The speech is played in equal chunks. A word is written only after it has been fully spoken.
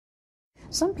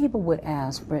Some people would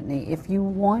ask, Brittany, if you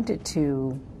wanted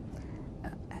to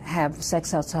have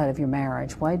sex outside of your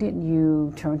marriage, why didn't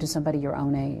you turn to somebody your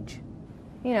own age?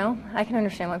 You know, I can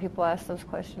understand why people ask those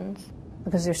questions.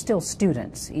 Because they're still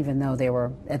students, even though they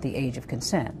were at the age of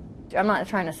consent. I'm not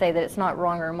trying to say that it's not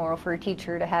wrong or immoral for a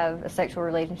teacher to have a sexual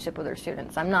relationship with their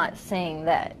students. I'm not saying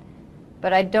that.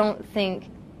 But I don't think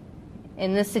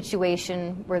in this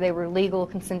situation where they were legal,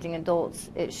 consenting adults,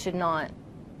 it should not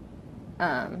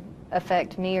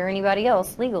affect me or anybody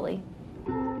else legally.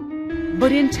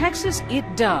 But in Texas, it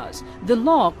does. The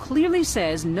law clearly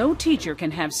says no teacher can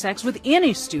have sex with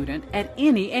any student at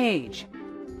any age.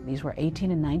 These were 18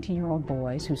 and 19-year-old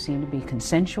boys who seemed to be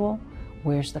consensual.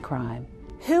 Where's the crime?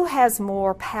 Who has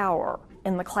more power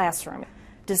in the classroom?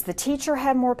 Does the teacher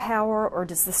have more power or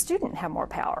does the student have more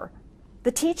power?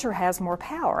 The teacher has more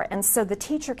power, and so the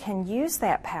teacher can use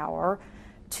that power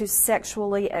to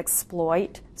sexually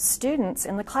exploit students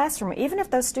in the classroom, even if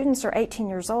those students are 18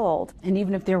 years old. And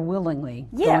even if they're willingly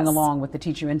Yes. going along with the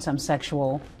teacher in some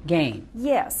sexual game.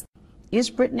 Yes. Is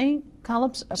Brittany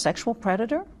Collops a sexual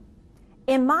predator?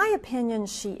 In my opinion,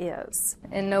 she is.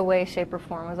 In no way, shape, or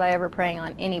form was I ever preying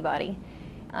on anybody.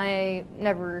 I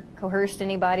never coerced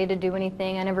anybody to do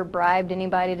anything. I never bribed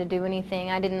anybody to do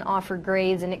anything. I didn't offer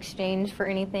grades in exchange for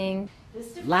anything.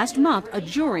 Last month, a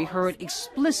jury heard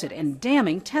explicit and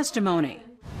damning testimony.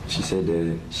 She said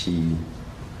that she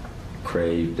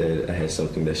craved that I had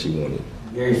something that she wanted.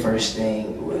 The very first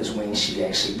thing was when she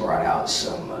actually brought out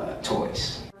some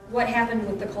toys. What happened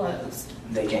with the clothes?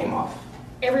 They came off.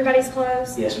 Everybody's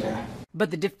clothes? Yes, ma'am.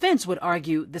 But the defense would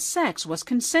argue the sex was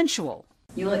consensual.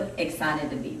 You look excited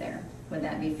to be there. Would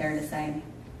that be fair to say?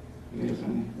 Yes,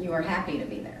 ma'am. You were happy to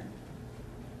be there.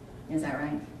 Is that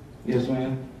right? Yes,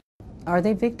 ma'am. Are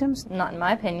they victims? Not in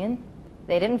my opinion.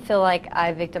 They didn't feel like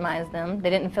I victimized them.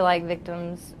 They didn't feel like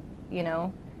victims, you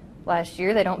know, last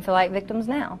year. They don't feel like victims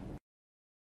now.